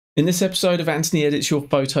In this episode of Anthony Edits Your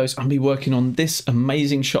Photos, I'm going to be working on this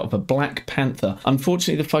amazing shot of a Black Panther.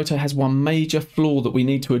 Unfortunately, the photo has one major flaw that we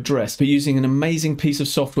need to address, but using an amazing piece of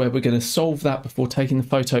software, we're going to solve that before taking the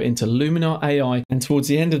photo into Luminar AI. And towards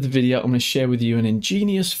the end of the video, I'm going to share with you an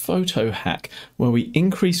ingenious photo hack where we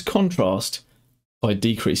increase contrast by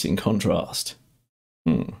decreasing contrast.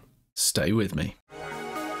 Stay with me.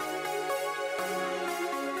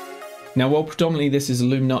 Now, while predominantly this is a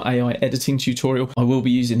Luminar AI editing tutorial, I will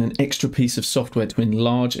be using an extra piece of software to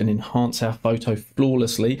enlarge and enhance our photo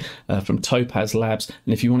flawlessly from Topaz Labs.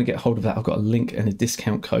 And if you want to get hold of that, I've got a link and a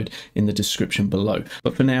discount code in the description below.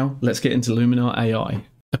 But for now, let's get into Luminar AI.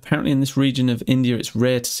 Apparently in this region of India, it's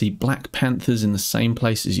rare to see black panthers in the same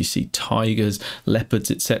place as you see tigers, leopards,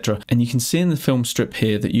 etc. And you can see in the film strip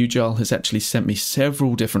here that Ujal has actually sent me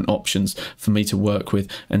several different options for me to work with.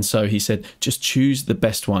 And so he said, just choose the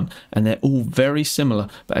best one. And they're all very similar.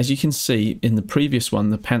 But as you can see in the previous one,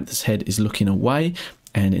 the panther's head is looking away.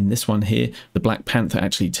 And in this one here, the Black Panther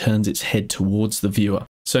actually turns its head towards the viewer.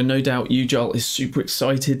 So no doubt Ujal is super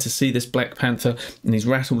excited to see this Black Panther, and he's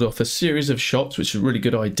rattled off a series of shots, which is a really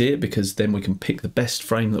good idea because then we can pick the best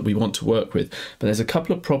frame that we want to work with. But there's a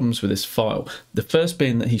couple of problems with this file. The first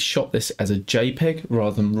being that he shot this as a JPEG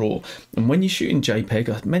rather than RAW. And when you shoot in JPEG,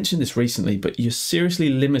 I mentioned this recently, but you're seriously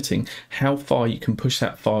limiting how far you can push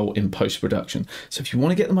that file in post-production. So if you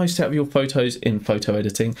want to get the most out of your photos in photo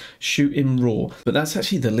editing, shoot in RAW. But that's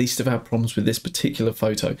actually the least of our problems with this particular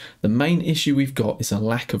photo. The main issue we've got is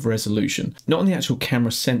a lack of resolution, not on the actual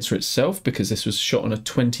camera sensor itself, because this was shot on a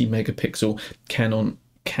 20 megapixel Canon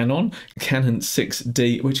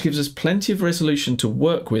 6D, which gives us plenty of resolution to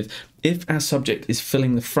work with if our subject is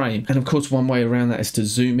filling the frame. And of course, one way around that is to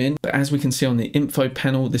zoom in. But as we can see on the info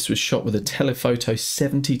panel, this was shot with a telephoto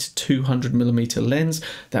 70 to 200mm lens.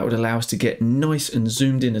 That would allow us to get nice and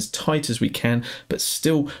zoomed in as tight as we can, but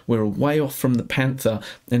still we're way off from the Panther,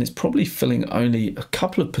 and it's probably filling only a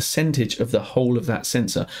couple of percentage of the whole of that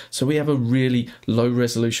sensor. So we have a really low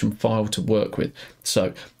resolution file to work with.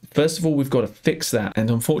 So first of all, we've got to fix that. And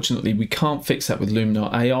unfortunately, we can't fix that with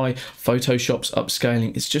Luminar AI. Photoshop's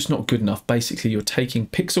upscaling, it's just not good enough. Basically, you're taking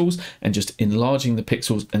pixels and just enlarging the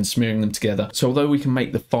pixels and smearing them together. So although we can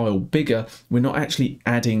make the file bigger, we're not actually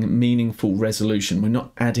adding meaningful resolution. We're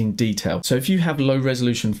not adding detail. So if you have low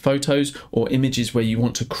resolution photos or images where you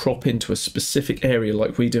want to crop into a specific area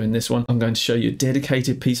like we do in this one, I'm going to show you a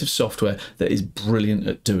dedicated piece of software that is brilliant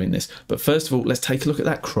at doing this. But first of all, let's take a look at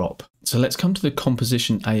that crop. So let's come to the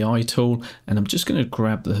Composition AI tool, and I'm just going to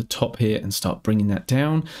grab the top here and start bringing that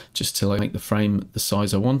down just till I make the frame the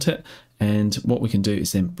size I want it. And what we can do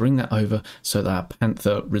is then bring that over so that our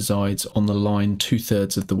panther resides on the line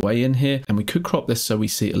 2/3 of the way in here. And we could crop this so we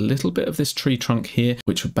see a little bit of this tree trunk here,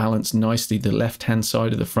 which would balance nicely the left-hand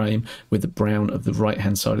side of the frame with the brown of the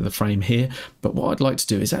right-hand side of the frame here. But what I'd like to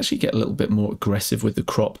do is actually get a little bit more aggressive with the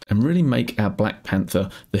crop and really make our Black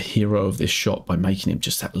Panther the hero of this shot by making him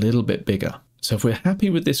just that little bit bigger. So if we're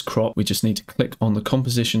happy with this crop, we just need to click on the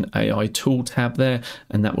Composition AI tool tab there,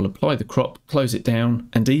 and that will apply the crop, close it down.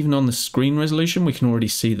 And even on the screen resolution, we can already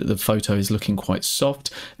see that the photo is looking quite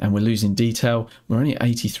soft and we're losing detail. We're only at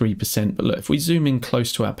 83%, but look, if we zoom in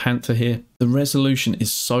close to our panther here, the resolution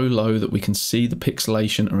is so low that we can see the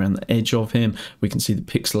pixelation around the edge of him. We can see the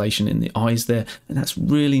pixelation in the eyes there, and that's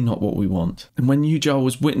really not what we want. And when Ujal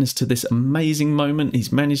was witness to this amazing moment,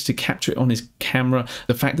 he's managed to capture it on his camera.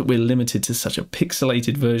 The fact that we're limited to such a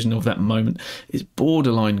pixelated version of that moment is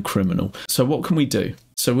borderline criminal. So what can we do?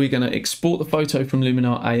 So we're going to export the photo from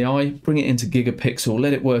Luminar AI, bring it into Gigapixel,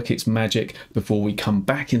 let it work its magic before we come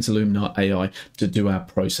back into Luminar AI to do our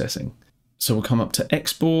processing. So we'll come up to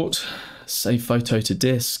Export, Save Photo to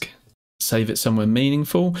Disk, save it somewhere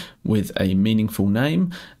meaningful with a meaningful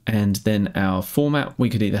name, and then our format, we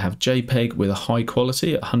could either have JPEG with a high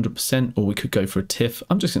quality at 100%, or we could go for a TIFF.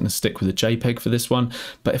 I'm just going to stick with a JPEG for this one.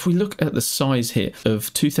 But if we look at the size here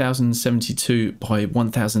of 2072 by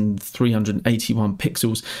 1381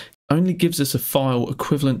 pixels, only gives us a file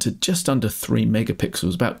equivalent to just under 3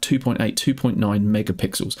 megapixels, about 2.8, 2.9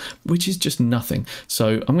 megapixels, which is just nothing.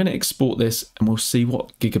 So I'm going to export this and we'll see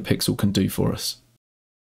what Gigapixel can do for us.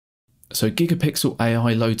 So Gigapixel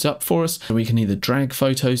AI loads up for us. We can either drag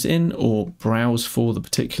photos in or browse for the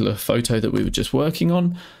particular photo that we were just working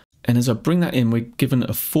on. And as I bring that in, we're given a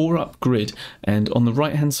 4-up grid, and on the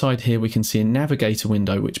right hand side here we can see a navigator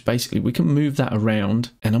window, which basically we can move that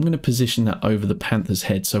around, and I'm going to position that over the panther's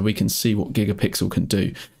head so we can see what Gigapixel can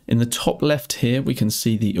do. In the top left here, we can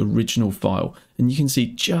see the original file, and you can see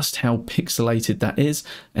just how pixelated that is.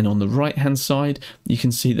 And on the right hand side, you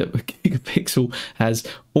can see that Gigapixel has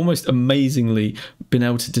almost amazingly been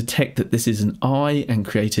able to detect that this is an eye and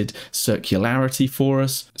created circularity for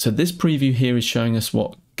us. So this preview here is showing us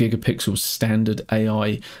what Gigapixel's standard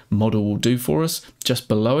AI model will do for us. Just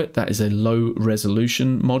below it, that is a low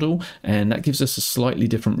resolution model, and that gives us a slightly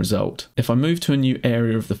different result. If I move to a new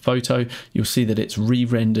area of the photo, you'll see that it's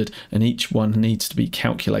re-rendered, and each one needs to be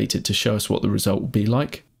calculated to show us what the result will be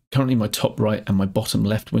like. Currently my top right and my bottom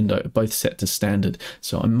left window are both set to standard,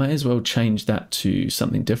 so I may as well change that to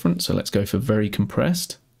something different. So let's go for very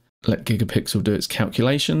compressed. Let Gigapixel do its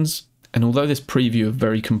calculations. And although this preview of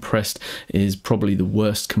very compressed is probably the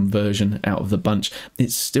worst conversion out of the bunch,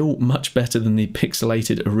 it's still much better than the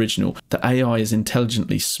pixelated original. The AI is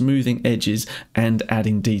intelligently smoothing edges and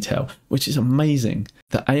adding detail, which is amazing.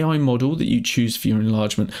 The AI model that you choose for your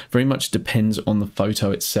enlargement very much depends on the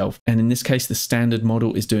photo itself. And in this case, the standard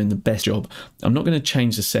model is doing the best job. I'm not going to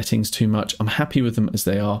change the settings too much. I'm happy with them as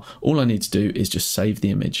they are. All I need to do is just save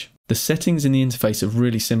the image. The settings in the interface are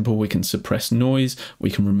really simple. We can suppress noise, we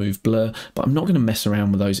can remove blur, but I'm not going to mess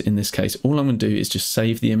around with those in this case. All I'm going to do is just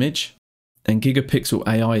save the image. And Gigapixel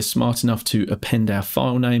AI is smart enough to append our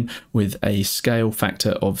file name with a scale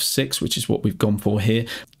factor of 6, which is what we've gone for here.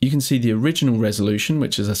 You can see the original resolution,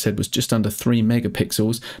 which as I said was just under 3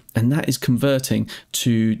 megapixels, and that is converting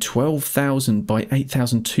to 12,000 by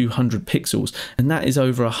 8,200 pixels, and that is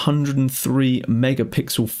over 103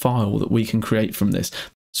 megapixel file that we can create from this.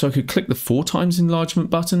 So I could click the 4 times enlargement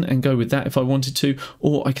button and go with that if I wanted to,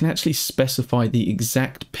 or I can actually specify the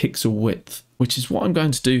exact pixel width, which is what I'm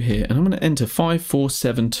going to do here. And I'm going to enter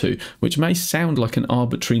 5472, which may sound like an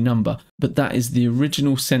arbitrary number, but that is the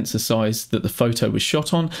original sensor size that the photo was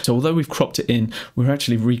shot on. So although we've cropped it in, we're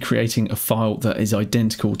actually recreating a file that is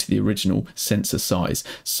identical to the original sensor size.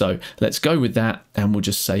 So let's go with that, and we'll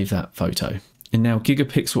just save that photo. And now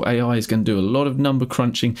Gigapixel AI is going to do a lot of number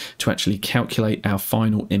crunching to actually calculate our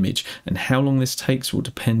final image. And how long this takes will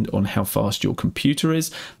depend on how fast your computer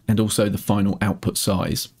is and also the final output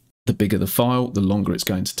size. The bigger the file, the longer it's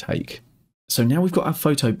going to take. So now we've got our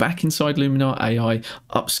photo back inside Luminar AI,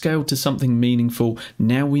 upscaled to something meaningful.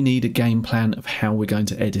 Now we need a game plan of how we're going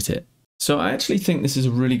to edit it. So I actually think this is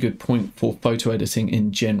a really good point for photo editing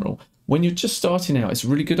in general. When you're just starting out, it's a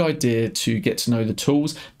really good idea to get to know the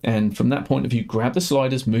tools, and from that point of view, grab the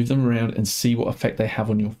sliders, move them around and see what effect they have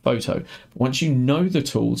on your photo. But once you know the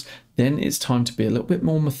tools, then it's time to be a little bit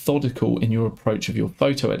more methodical in your approach of your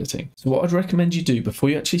photo editing. So what I'd recommend you do before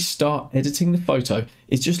you actually start editing the photo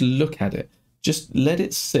is just look at it. Just let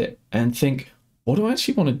it sit and think, what do I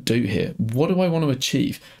actually want to do here? What do I want to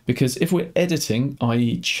achieve? Because if we're editing,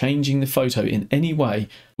 i.e. changing the photo in any way,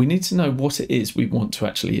 we need to know what it is we want to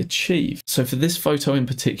actually achieve. So for this photo in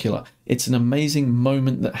particular, it's an amazing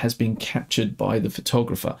moment that has been captured by the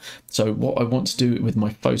photographer. So what I want to do with my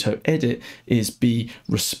photo edit is be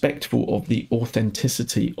respectful of the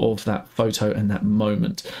authenticity of that photo and that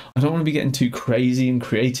moment. I don't want to be getting too crazy and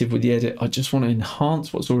creative with the edit. I just want to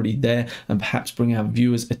enhance what's already there and perhaps bring our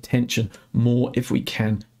viewers' attention more, if we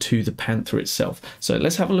can, to the Panther itself. So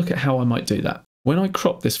let's have a look at how I might do that. When I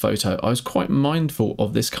cropped this photo, I was quite mindful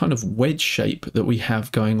of this kind of wedge shape that we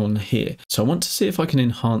have going on here. So I want to see if I can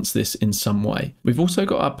enhance this in some way. We've also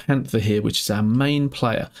got our Panther here, which is our main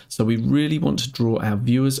player. So we really want to draw our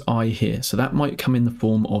viewer's eye here. So that might come in the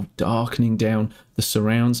form of darkening down the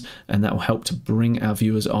surrounds, and that will help to bring our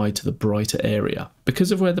viewer's eye to the brighter area.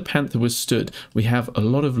 Because of where the Panther was stood, we have a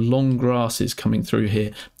lot of long grasses coming through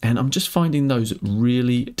here, and I'm just finding those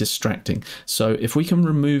really distracting. So if we can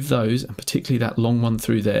remove those, and particularly that long one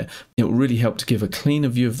through there, it will really help to give a cleaner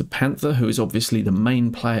view of the Panther, who is obviously the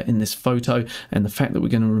main player in this photo. And the fact that we're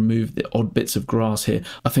going to remove the odd bits of grass here,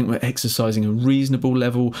 I think we're exercising a reasonable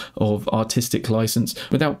level of artistic license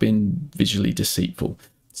without being visually deceitful.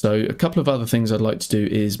 So a couple of other things I'd like to do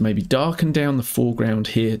is maybe darken down the foreground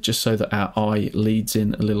here, just so that our eye leads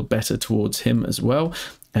in a little better towards him as well.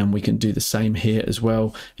 And we can do the same here as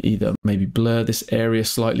well, either maybe blur this area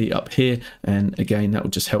slightly up here, and again that will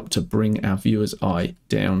just help to bring our viewer's eye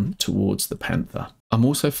down towards the Panther. I'm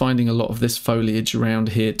also finding a lot of this foliage around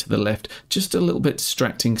here to the left just a little bit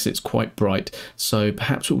distracting because it's quite bright, so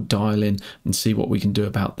perhaps we'll dial in and see what we can do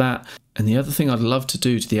about that. And the other thing I'd love to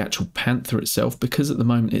do to the actual Panther itself, because at the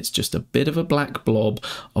moment it's just a bit of a black blob,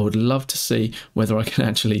 I would love to see whether I can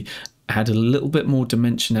actually add a little bit more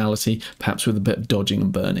dimensionality, perhaps with a bit of dodging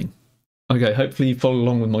and burning. Okay, hopefully you follow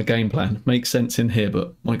along with my game plan. Makes sense in here,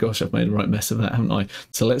 but my gosh, I've made a right mess of that, haven't I?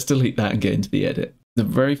 So let's delete that and get into the edit. The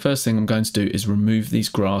very first thing I'm going to do is remove these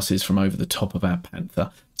grasses from over the top of our panther.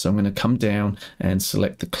 So I'm going to come down and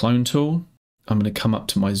select the clone tool. I'm going to come up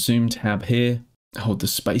to my zoom tab here, hold the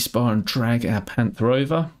space bar and drag our panther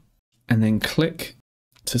over, and then click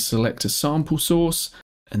to select a sample source.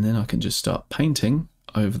 And then I can just start painting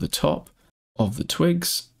over the top of the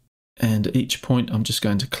twigs. And at each point I'm just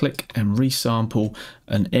going to click and resample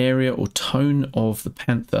an area or tone of the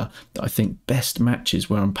panther that I think best matches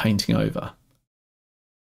where I'm painting over.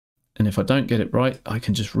 And if I don't get it right, I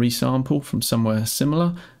can just resample from somewhere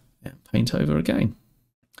similar and paint over again.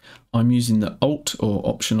 I'm using the Alt or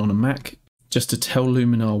Option on a Mac just to tell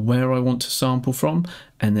Luminar where I want to sample from,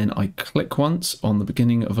 and then I click once on the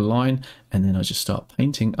beginning of a line, and then I just start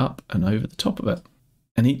painting up and over the top of it.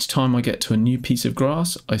 And each time I get to a new piece of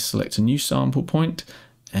grass, I select a new sample point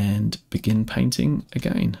and begin painting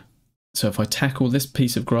again. So if I tackle this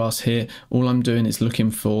piece of grass here, all I'm doing is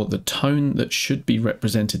looking for the tone that should be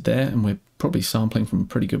represented there, and we're probably sampling from a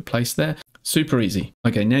pretty good place there. Super easy.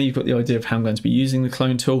 Okay, now you've got the idea of how I'm going to be using the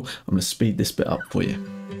clone tool. I'm going to speed this bit up for you.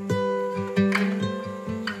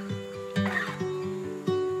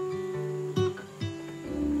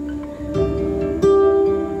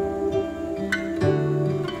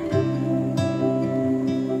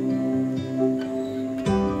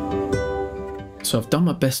 So I've done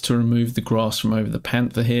my best to remove the grass from over the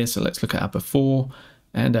panther here. So let's look at our before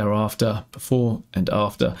and our after, before and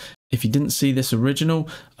after. If you didn't see this original,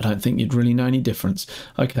 I don't think you'd really know any difference.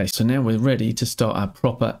 Okay, so now we're ready to start our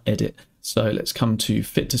proper edit. So let's come to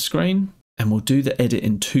fit to screen, and we'll do the edit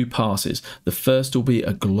in two passes. The first will be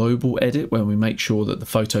a global edit where we make sure that the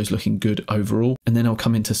photo is looking good overall. And then I'll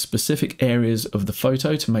come into specific areas of the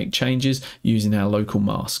photo to make changes using our local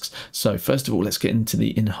masks. So first of all, let's get into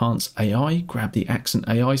the Enhance AI, grab the Accent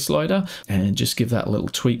AI slider and just give that a little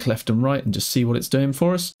tweak left and right and just see what it's doing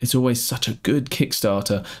for us. It's always such a good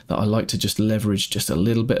Kickstarter that I like to just leverage just a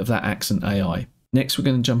little bit of that Accent AI. Next, we're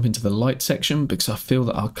going to jump into the light section because I feel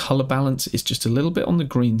that our color balance is just a little bit on the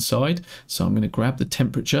green side. So I'm going to grab the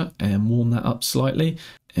temperature and warm that up slightly.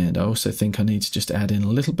 And I also think I need to just add in a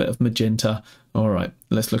little bit of magenta. All right,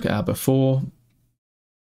 let's look at our before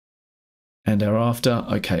and our after.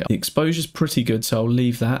 Okay, the exposure's pretty good, so I'll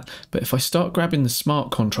leave that. But if I start grabbing the smart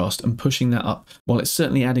contrast and pushing that up, while it's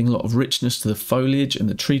certainly adding a lot of richness to the foliage and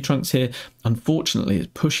the tree trunks here, unfortunately it's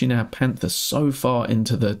pushing our panther so far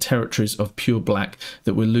into the territories of pure black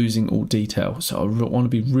that we're losing all detail. So I want to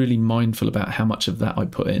be really mindful about how much of that I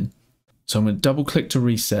put in. So I'm going to double click to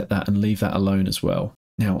reset that and leave that alone as well.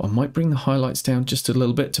 Now I might bring the highlights down just a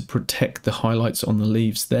little bit to protect the highlights on the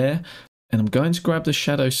leaves there. And I'm going to grab the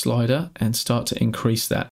shadow slider and start to increase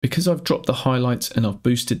that. Because I've dropped the highlights and I've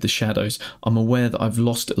boosted the shadows, I'm aware that I've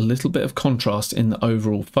lost a little bit of contrast in the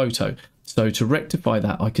overall photo. So to rectify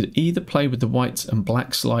that, I could either play with the whites and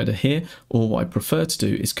black slider here, or what I prefer to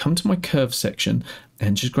do is come to my curve section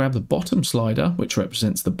and just grab the bottom slider, which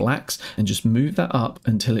represents the blacks, and just move that up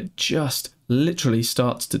until it just literally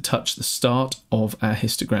starts to touch the start of our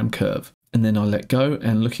histogram curve. And then I let go,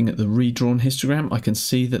 and looking at the redrawn histogram, I can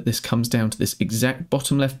see that this comes down to this exact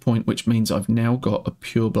bottom left point, which means I've now got a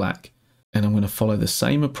pure black. And I'm going to follow the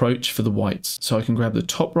same approach for the whites. So I can grab the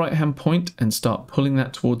top right hand point and start pulling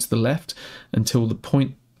that towards the left until the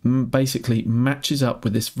point basically matches up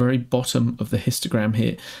with this very bottom of the histogram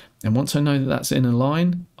here. And once I know that that's in a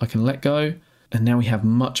line, I can let go. And now we have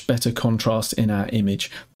much better contrast in our image.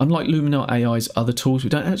 Unlike Luminar AI's other tools, we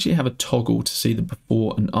don't actually have a toggle to see the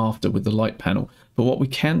before and after with the light panel. But what we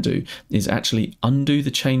can do is actually undo the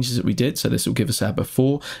changes that we did. So this will give us our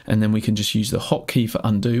before, and then we can just use the hotkey for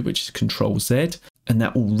undo, which is Control Z, and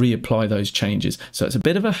that will reapply those changes. So it's a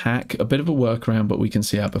bit of a hack, a bit of a workaround, but we can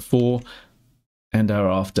see our before and our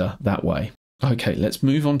after that way. Okay, let's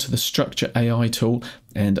move on to the Structure AI tool,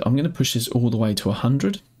 and I'm going to push this all the way to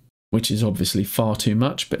 100. Which is obviously far too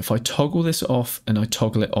much, but if I toggle this off and I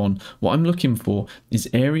toggle it on, what I'm looking for is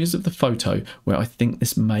areas of the photo where I think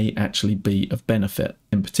this may actually be of benefit,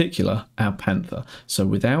 in particular our panther. So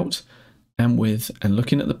without and with, and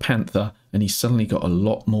looking at the panther, and he's suddenly got a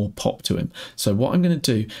lot more pop to him. So what I'm going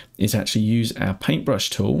to do is actually use our paintbrush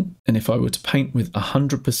tool, and if I were to paint with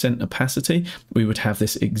 100% opacity, we would have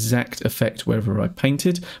this exact effect wherever I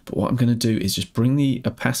painted. But what I'm going to do is just bring the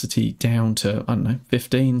opacity down to, I don't know,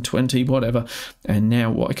 15, 20, whatever. And now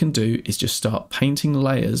what I can do is just start painting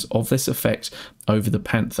layers of this effect over the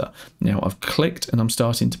panther. Now I've clicked and I'm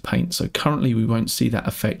starting to paint. So currently we won't see that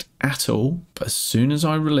effect at all. But as soon as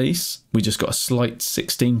I release, we just got a slight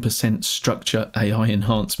 16% structure AI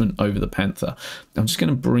enhancement over the Panther. I'm just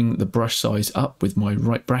going to bring the brush size up with my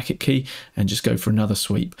right bracket key and just go for another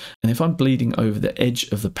sweep. And if I'm bleeding over the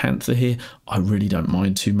edge of the Panther here, I really don't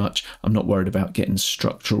mind too much. I'm not worried about getting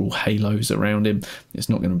structural halos around him. It's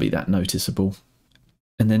not going to be that noticeable.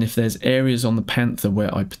 And then if there's areas on the Panther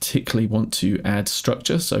where I particularly want to add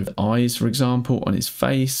structure, so the eyes, for example, on his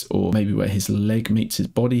face, or maybe where his leg meets his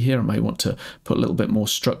body here, I may want to put a little bit more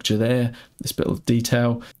structure there, this bit of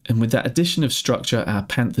detail. And with that addition of structure, our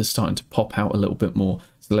Panther's starting to pop out a little bit more.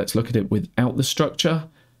 So let's look at it without the structure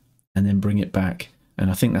and then bring it back.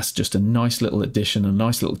 And I think that's just a nice little addition, a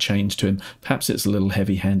nice little change to him. Perhaps it's a little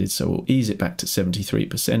heavy-handed, so we'll ease it back to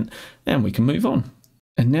 73% and we can move on.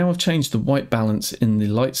 And now I've changed the white balance in the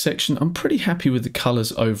light section. I'm pretty happy with the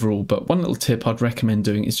colors overall, but one little tip I'd recommend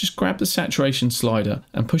doing is just grab the saturation slider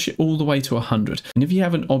and push it all the way to 100. And if you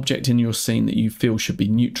have an object in your scene that you feel should be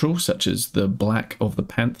neutral, such as the black of the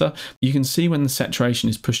Panther, you can see when the saturation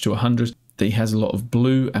is pushed to 100 that he has a lot of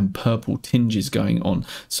blue and purple tinges going on.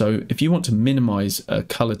 So if you want to minimize a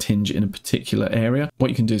color tinge in a particular area, what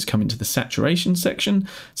you can do is come into the saturation section,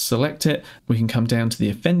 select it. We can come down to the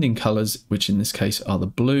offending colors, which in this case are the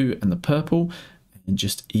blue and the purple, and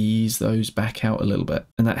just ease those back out a little bit.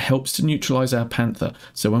 And that helps to neutralize our Panther.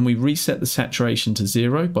 So when we reset the saturation to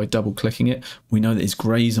 0 by double clicking it, we know that his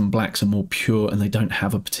grays and blacks are more pure and they don't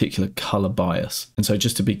have a particular color bias. And so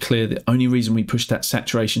just to be clear, the only reason we pushed that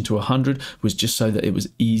saturation to 100 was just so that it was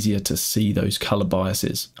easier to see those color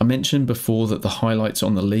biases. I mentioned before that the highlights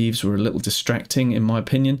on the leaves were a little distracting in my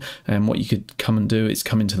opinion. And what you could come and do is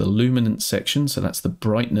come into the luminance section. So that's the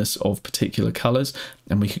brightness of particular colors.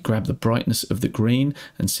 And we could grab the brightness of the green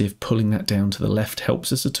and see if pulling that down to the left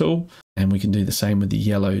helps us at all. And we can do the same with the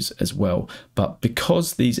yellows as well. But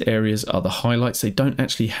because these areas are the highlights, they don't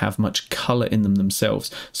actually have much color in them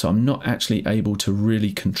themselves. So I'm not actually able to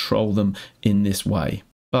really control them in this way.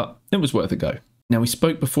 But it was worth a go. Now, we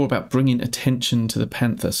spoke before about bringing attention to the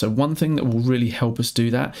Panther. So one thing that will really help us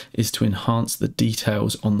do that is to enhance the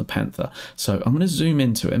details on the Panther. So I'm going to zoom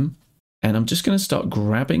into him. And I'm just going to start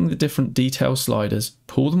grabbing the different detail sliders,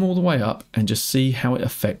 pull them all the way up and just see how it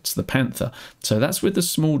affects the Panther. So that's with the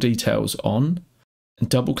small details on, and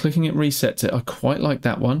double clicking it resets it. I quite like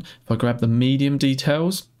that one. If I grab the medium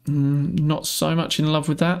details, not so much in love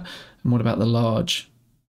with that. And what about the large?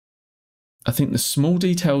 I think the small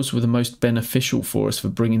details were the most beneficial for us for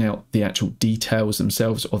bringing out the actual details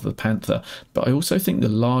themselves of the Panther. But I also think the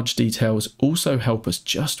large details also help us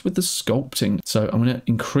just with the sculpting. So I'm going to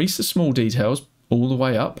increase the small details all the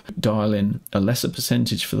way up, dial in a lesser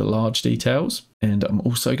percentage for the large details. And I'm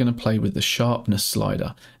also going to play with the sharpness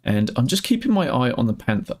slider. And I'm just keeping my eye on the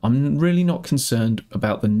Panther. I'm really not concerned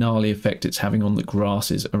about the gnarly effect it's having on the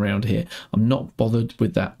grasses around here. I'm not bothered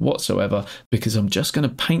with that whatsoever because I'm just going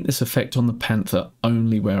to paint this effect on the Panther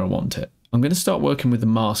only where I want it. I'm going to start working with the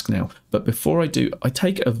mask now, but before I do, I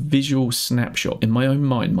take a visual snapshot in my own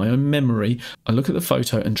mind, my own memory. I look at the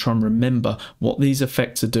photo and try and remember what these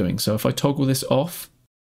effects are doing. So if I toggle this off,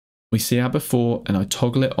 we see our before, and I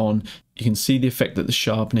toggle it on, you can see the effect that the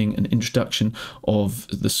sharpening and introduction of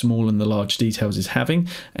the small and the large details is having.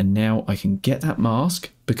 And now I can get that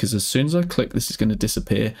mask because as soon as I click, this is going to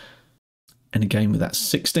disappear. And again, with that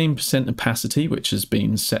 16% opacity, which has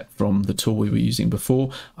been set from the tool we were using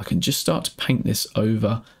before, I can just start to paint this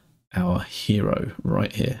over our hero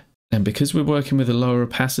right here. And because we're working with a lower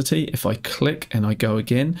opacity, if I click and I go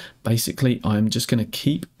again, basically I'm just going to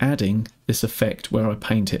keep adding this effect where I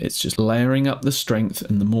paint it. It's just layering up the strength,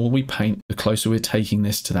 and the more we paint, the closer we're taking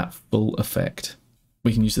this to that full effect.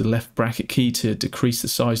 We can use the left bracket key to decrease the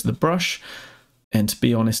size of the brush. And to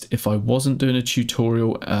be honest, if I wasn't doing a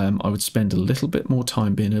tutorial, I would spend a little bit more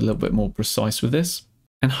time being a little bit more precise with this.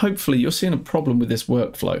 And hopefully you're seeing a problem with this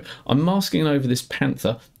workflow. I'm masking over this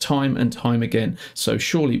Panther time and time again. So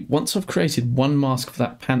surely once I've created one mask for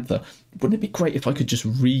that Panther, wouldn't it be great if I could just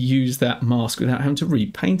reuse that mask without having to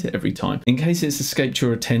repaint it every time? In case it's escaped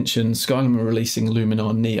your attention, Skylum are releasing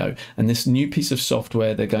Luminar Neo, and this new piece of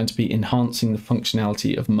software, they're going to be enhancing the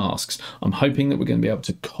functionality of masks. I'm hoping that we're going to be able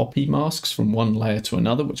to copy masks from one layer to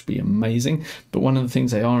another, which would be amazing. But one of the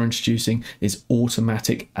things they are introducing is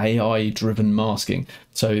automatic AI-driven masking.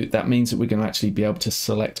 So that means that we're going to actually be able to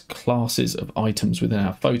select classes of items within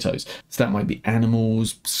our photos. So that might be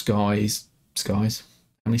animals, skies.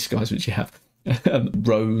 How many skies would you have?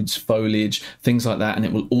 Roads, foliage, things like that, and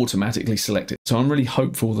it will automatically select it. So I'm really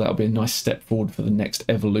hopeful that'll be a nice step forward for the next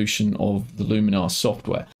evolution of the Luminar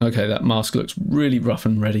software. Okay, that mask looks really rough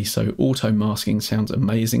and ready, so auto masking sounds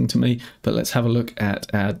amazing to me, but let's have a look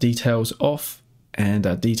at our details off. and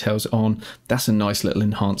our details on. That's a nice little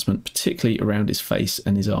enhancement, particularly around his face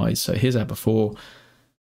and his eyes. So here's our before,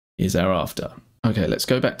 here's our after. Okay, let's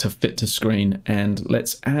go back to fit to screen and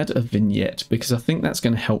let's add a vignette, because I think that's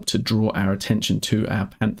going to help to draw our attention to our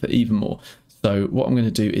Panther even more. So what I'm going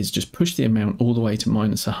to do is just push the amount all the way to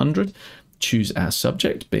 -100, choose our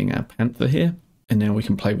subject being our Panther here. And now we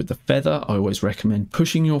can play with the feather. I always recommend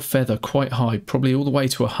pushing your feather quite high, probably all the way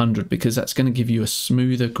to 100, because that's going to give you a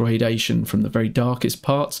smoother gradation from the very darkest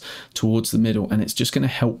parts towards the middle, and it's just going to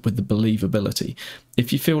help with the believability.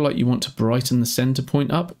 If you feel like you want to brighten the center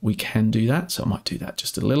point up, we can do that. So I might do that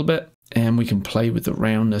just a little bit, and we can play with the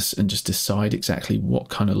roundness and just decide exactly what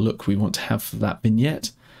kind of look we want to have for that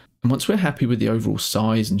vignette. And once we're happy with the overall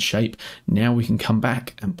size and shape, now we can come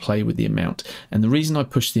back and play with the amount. And the reason I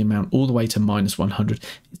push the amount all the way to -100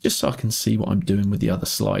 is just so I can see what I'm doing with the other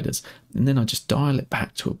sliders. And then I just dial it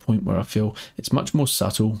back to a point where I feel it's much more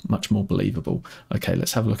subtle, much more believable. Okay,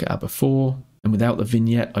 let's have a look at our before. And without the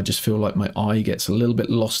vignette, I just feel like my eye gets a little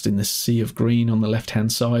bit lost in this sea of green on the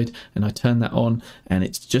left-hand side. And I turn that on, and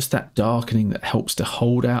it's just that darkening that helps to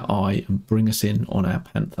hold our eye and bring us in on our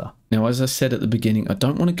Panther. Now, as I said at the beginning, I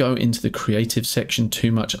don't want to go into the creative section too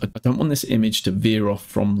much. I don't want this image to veer off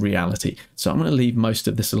from reality. So I'm going to leave most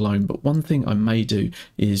of this alone. But one thing I may do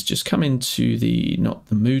is just come into the, not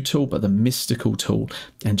the mood tool, but the mystical tool,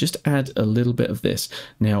 and just add a little bit of this.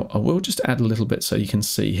 Now, I will just add a little bit so you can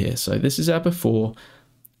see here. So this is our before,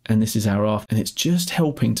 and this is our after, and it's just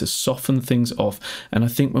helping to soften things off. And I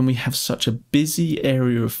think when we have such a busy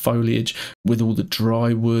area of foliage with all the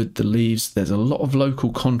dry wood, the leaves, there's a lot of local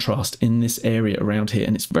contrast in this area around here,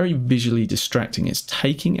 and it's very visually distracting. It's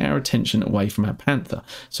taking our attention away from our Panther.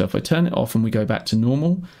 So if I turn it off and we go back to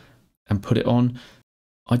normal and put it on,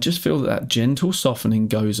 I just feel that that gentle softening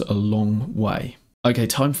goes a long way. Okay,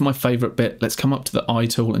 time for my favorite bit. Let's come up to the eye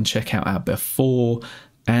tool and check out our before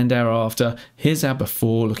and our after. Here's our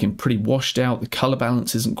before, looking pretty washed out. The color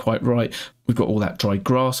balance isn't quite right. We've got all that dry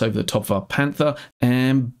grass over the top of our Panther,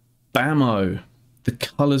 and bammo, the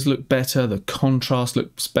colors look better, the contrast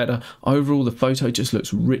looks better. Overall, the photo just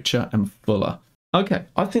looks richer and fuller. Okay,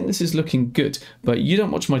 I think this is looking good, but you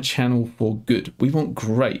don't watch my channel for good. We want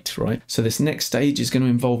great, right? So this next stage is going to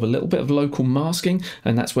involve a little bit of local masking,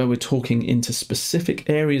 and that's where we're talking into specific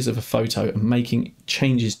areas of a photo and making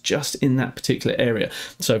changes just in that particular area.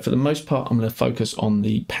 So for the most part, I'm going to focus on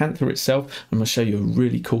the Panther itself. I'm going to show you a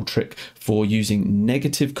really cool trick for using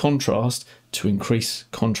negative contrast to increase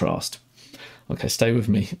contrast. Okay, stay with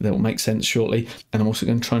me, that will make sense shortly. And I'm also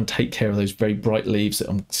going to try and take care of those very bright leaves that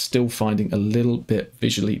I'm still finding a little bit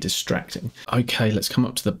visually distracting. Okay, let's come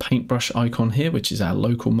up to the paintbrush icon here, which is our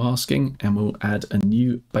local masking, and we'll add a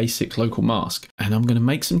new basic local mask. And I'm going to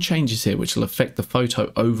make some changes here which will affect the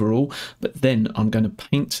photo overall, but then I'm going to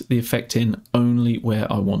paint the effect in only where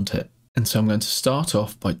I want it. And so I'm going to start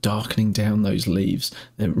off by darkening down those leaves.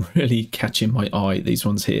 They're really catching my eye, these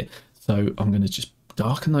ones here. So I'm going to just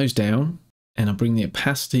darken those down. And I'll bring the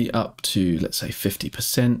opacity up to, let's say,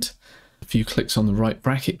 50%. A few clicks on the right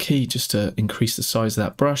bracket key just to increase the size of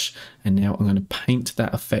that brush. And now I'm going to paint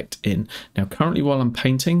that effect in. Now, currently while I'm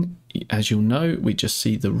painting, as you'll know, we just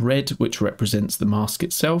see the red, which represents the mask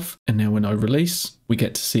itself. And now when I release, we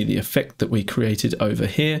get to see the effect that we created over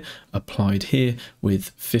here, applied here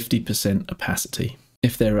with 50% opacity.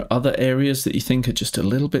 If there are other areas that you think are just a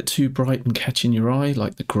little bit too bright and catching your eye,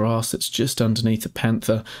 like the grass that's just underneath the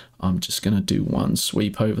Panther, I'm just going to do one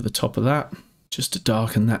sweep over the top of that, just to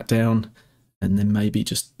darken that down, and then maybe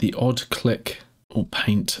just the odd click or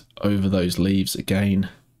paint over those leaves again.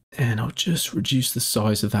 And I'll just reduce the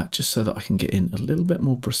size of that just so that I can get in a little bit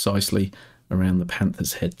more precisely around the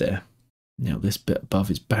Panther's head there. Now this bit above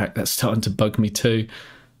his back, that's starting to bug me too.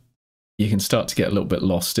 You can start to get a little bit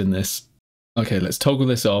lost in this. Okay, let's toggle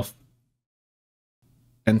this off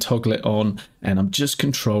and toggle it on, and I'm just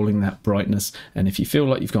controlling that brightness. And if you feel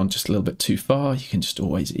like you've gone just a little bit too far, you can just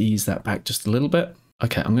always ease that back just a little bit.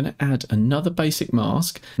 Okay, I'm going to add another basic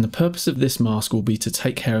mask, and the purpose of this mask will be to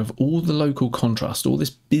take care of all the local contrast, all this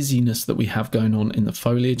busyness that we have going on in the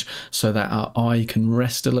foliage, so that our eye can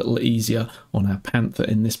rest a little easier on our Panther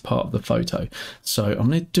in this part of the photo. So I'm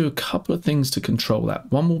going to do a couple of things to control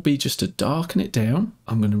that. One will be just to darken it down.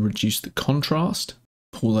 I'm going to reduce the contrast,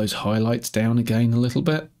 pull those highlights down again a little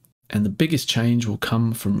bit, and the biggest change will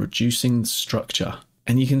come from reducing the structure.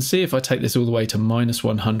 And you can see if I take this all the way to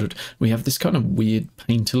 -100, we have this kind of weird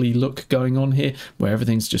painterly look going on here where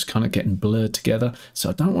everything's just kind of getting blurred together. So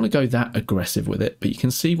I don't want to go that aggressive with it, but you can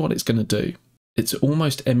see what it's going to do. It's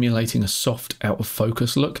almost emulating a soft out of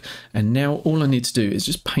focus look. And now all I need to do is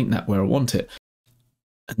just paint that where I want it.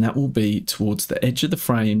 and that will be towards the edge of the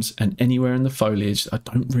frames and anywhere in the foliage I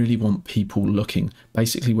don't really want people looking,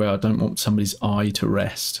 basically where I don't want somebody's eye to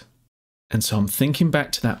rest. And so I'm thinking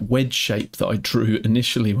back to that wedge shape that I drew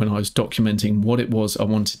initially when I was documenting what it was I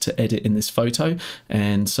wanted to edit in this photo.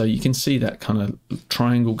 And so you can see that kind of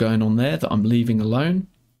triangle going on there that I'm leaving alone.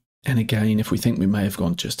 And again, if we think we may have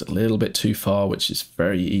gone just a little bit too far, which is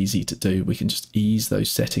very easy to do, we can just ease those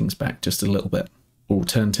settings back just a little bit.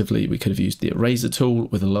 Alternatively, we could have used the eraser tool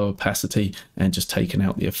with a low opacity and just taken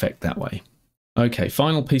out the effect that way. Okay,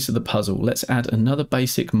 final piece of the puzzle. Let's add another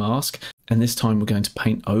basic mask, and this time we're going to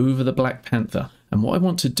paint over the Black Panther. And what I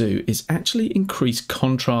want to do is actually increase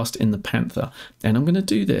contrast in the panther, and I'm going to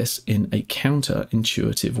do this in a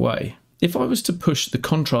counterintuitive way. If I was to push the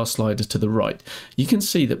contrast slider to the right, you can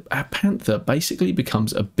see that our panther basically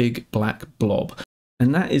becomes a big black blob.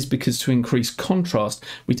 And that is because to increase contrast,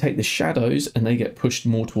 we take the shadows and they get pushed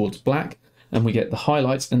more towards black, and we get the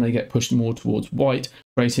highlights and they get pushed more towards white,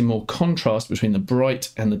 creating more contrast between the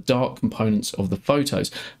bright and the dark components of the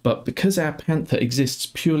photos. But because our panther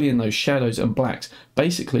exists purely in those shadows and blacks,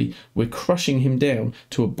 basically we're crushing him down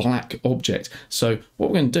to a black object. So what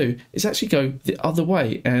we're going to do is actually go the other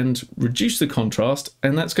way and reduce the contrast,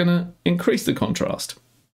 and that's going to increase the contrast.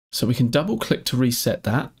 So we can double click to reset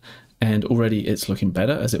that. And already it's looking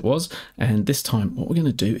better as it was. And this time what we're going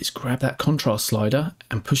to do is grab that contrast slider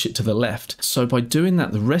and push it to the left. So by doing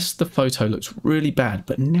that, the rest of the photo looks really bad,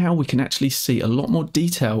 but now we can actually see a lot more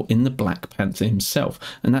detail in the Black Panther himself.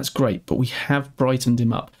 And that's great, but we have brightened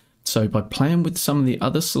him up. So by playing with some of the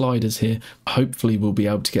other sliders here, hopefully we'll be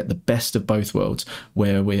able to get the best of both worlds,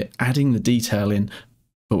 where we're adding the detail in,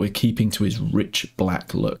 but we're keeping to his rich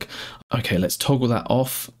black look. Okay, let's toggle that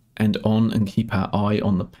off and on and keep our eye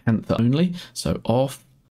on the panther only. So off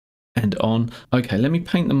and on. Okay, let me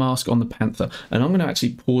paint the mask on the panther, and I'm going to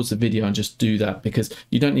actually pause the video and just do that because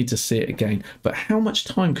you don't need to see it again. But how much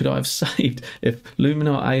time could I have saved if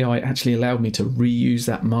Luminar AI actually allowed me to reuse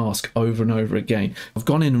that mask over and over again? I've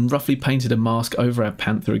gone in and roughly painted a mask over our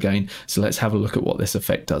panther again, so let's have a look at what this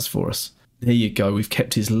effect does for us. There you go, we've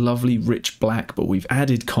kept his lovely rich black, but we've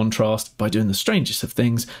added contrast by doing the strangest of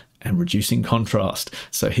things and reducing contrast.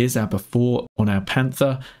 So here's our before on our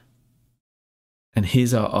panther, and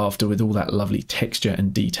here's our after with all that lovely texture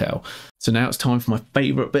and detail. So now it's time for my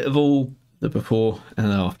favourite bit of all, the before and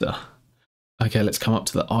after. Okay, let's come up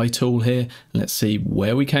to the eye tool here, and let's see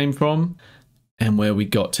where we came from and where we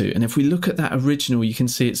got to. And if we look at that original, you can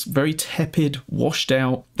see it's very tepid, washed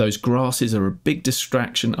out. Those grasses are a big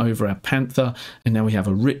distraction over our panther. And now we have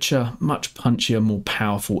a richer, much punchier, more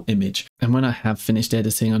powerful image. And when I have finished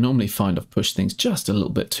editing, I normally find I've pushed things just a little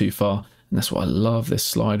bit too far. And that's why I love this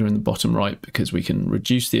slider in the bottom right, because we can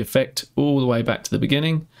reduce the effect all the way back to the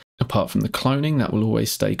beginning. Apart from the cloning, that will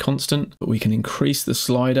always stay constant, but we can increase the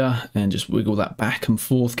slider and just wiggle that back and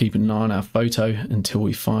forth, keeping an eye on our photo until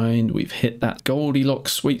we find we've hit that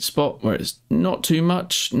Goldilocks sweet spot where it's not too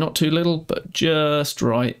much, not too little, but just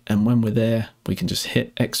right. And when we're there, we can just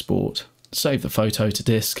hit export, save the photo to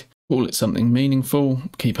disk, call it something meaningful,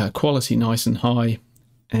 keep our quality nice and high,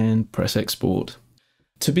 and press export.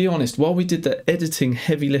 To be honest, while we did the editing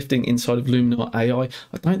heavy lifting inside of Luminar AI,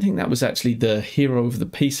 I don't think that was actually the hero of the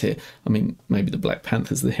piece here. I mean, maybe the Black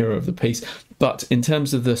Panther's the hero of the piece, but in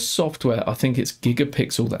terms of the software, I think it's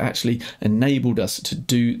Gigapixel that actually enabled us to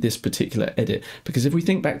do this particular edit. Because if we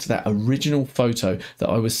think back to that original photo that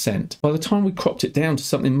I was sent, by the time we cropped it down to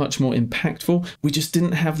something much more impactful, we just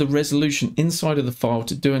didn't have the resolution inside of the file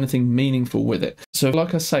to do anything meaningful with it. So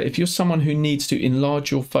like I say, if you're someone who needs to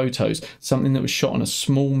enlarge your photos, something that was shot on a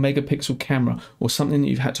small megapixel camera or something that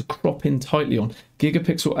you've had to crop in tightly on,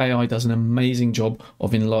 Gigapixel AI does an amazing job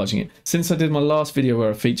of enlarging it. Since I did my last video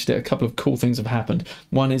where I featured it, a couple of cool things have happened.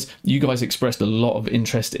 One is you guys expressed a lot of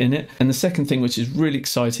interest in it. And the second thing, which is really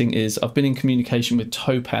exciting, is I've been in communication with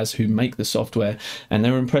Topaz, who make the software, and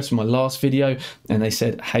they were impressed with my last video. And they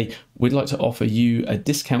said, hey, we'd like to offer you a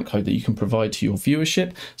discount code that you can provide to your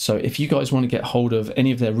viewership. So if you guys want to get hold of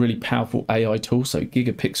any of their really powerful AI tools, so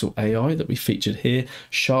Gigapixel AI that we featured here,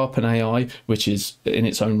 Sharpen AI, which is in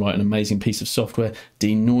its own right an amazing piece of software,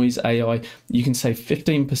 Denoise AI, you can save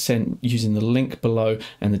 15% using the link below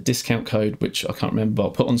and the discount code, which I can't remember, but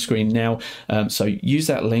I'll put on screen now. So use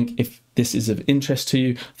that link if this is of interest to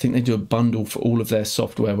you. I think they do a bundle for all of their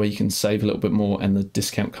software where you can save a little bit more, and the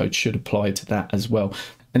discount code should apply to that as well.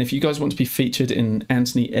 And if you guys want to be featured in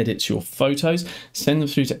Anthony Edits Your Photos, send them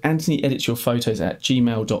through to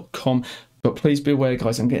anthonyeditsyourphotos@gmail.com. But please be aware,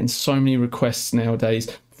 guys, I'm getting so many requests nowadays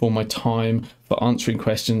for my time, for answering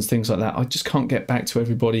questions, things like that. I just can't get back to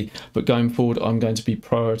everybody, but going forward, I'm going to be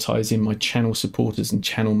prioritizing my channel supporters and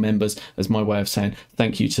channel members as my way of saying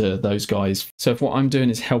thank you to those guys. So if what I'm doing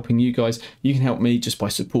is helping you guys, you can help me just by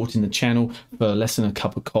supporting the channel for less than a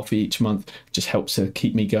cup of coffee each month. It just helps to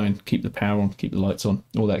keep me going, keep the power on, keep the lights on,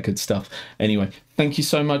 all that good stuff. Anyway, thank you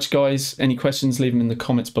so much, guys. Any questions, leave them in the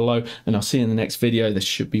comments below, and I'll see you in the next video. There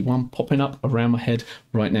should be one popping up around my head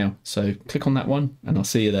right now. So click on that one, and I'll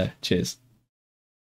see you there. Cheers.